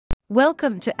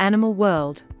Welcome to Animal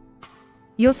World.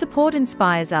 Your support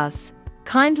inspires us.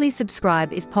 Kindly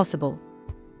subscribe if possible.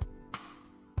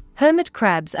 Hermit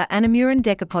crabs are anomuran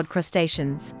decapod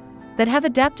crustaceans that have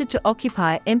adapted to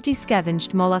occupy empty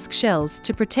scavenged mollusc shells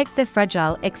to protect their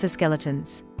fragile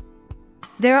exoskeletons.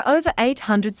 There are over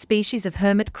 800 species of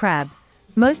hermit crab,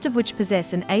 most of which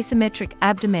possess an asymmetric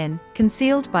abdomen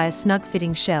concealed by a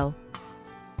snug-fitting shell.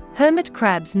 Hermit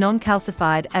crab's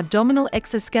non-calcified abdominal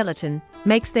exoskeleton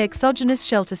makes their exogenous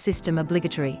shelter system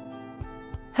obligatory.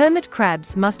 Hermit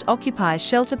crabs must occupy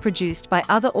shelter produced by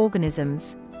other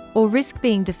organisms, or risk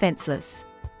being defenseless.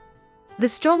 The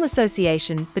strong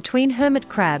association between hermit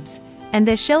crabs and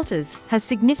their shelters has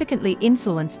significantly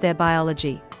influenced their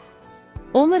biology.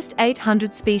 Almost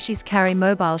 800 species carry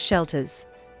mobile shelters.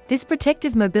 This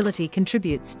protective mobility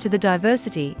contributes to the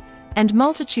diversity and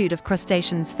multitude of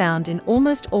crustaceans found in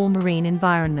almost all marine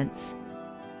environments.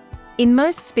 In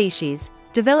most species,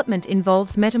 development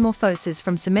involves metamorphosis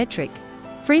from symmetric,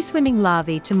 free-swimming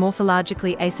larvae to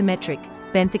morphologically asymmetric,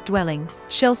 benthic-dwelling,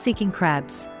 shell-seeking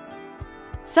crabs.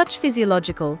 Such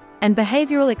physiological and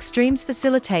behavioral extremes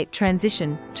facilitate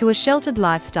transition to a sheltered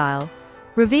lifestyle,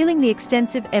 revealing the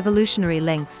extensive evolutionary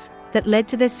lengths that led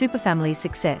to their superfamily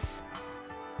success.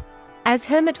 As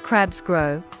hermit crabs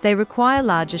grow, they require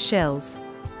larger shells.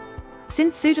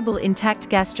 Since suitable intact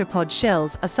gastropod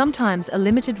shells are sometimes a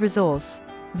limited resource,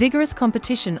 vigorous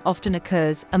competition often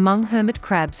occurs among hermit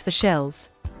crabs for shells.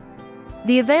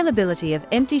 The availability of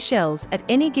empty shells at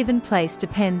any given place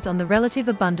depends on the relative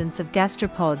abundance of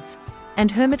gastropods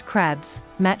and hermit crabs,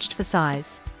 matched for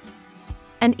size.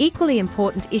 An equally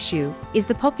important issue is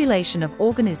the population of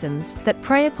organisms that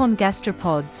prey upon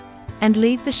gastropods and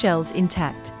leave the shells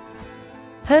intact.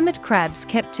 Hermit crabs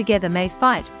kept together may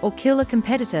fight or kill a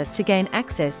competitor to gain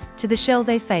access to the shell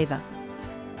they favor.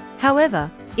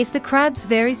 However, if the crabs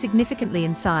vary significantly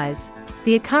in size,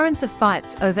 the occurrence of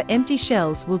fights over empty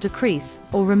shells will decrease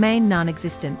or remain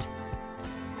non-existent.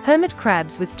 Hermit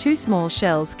crabs with too small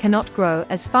shells cannot grow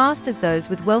as fast as those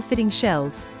with well-fitting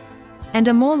shells, and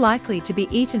are more likely to be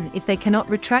eaten if they cannot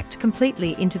retract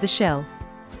completely into the shell.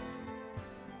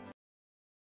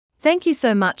 Thank you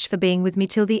so much for being with me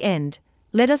till the end.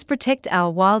 Let us protect our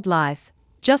wildlife,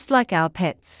 just like our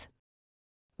pets.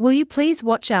 Will you please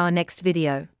watch our next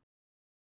video?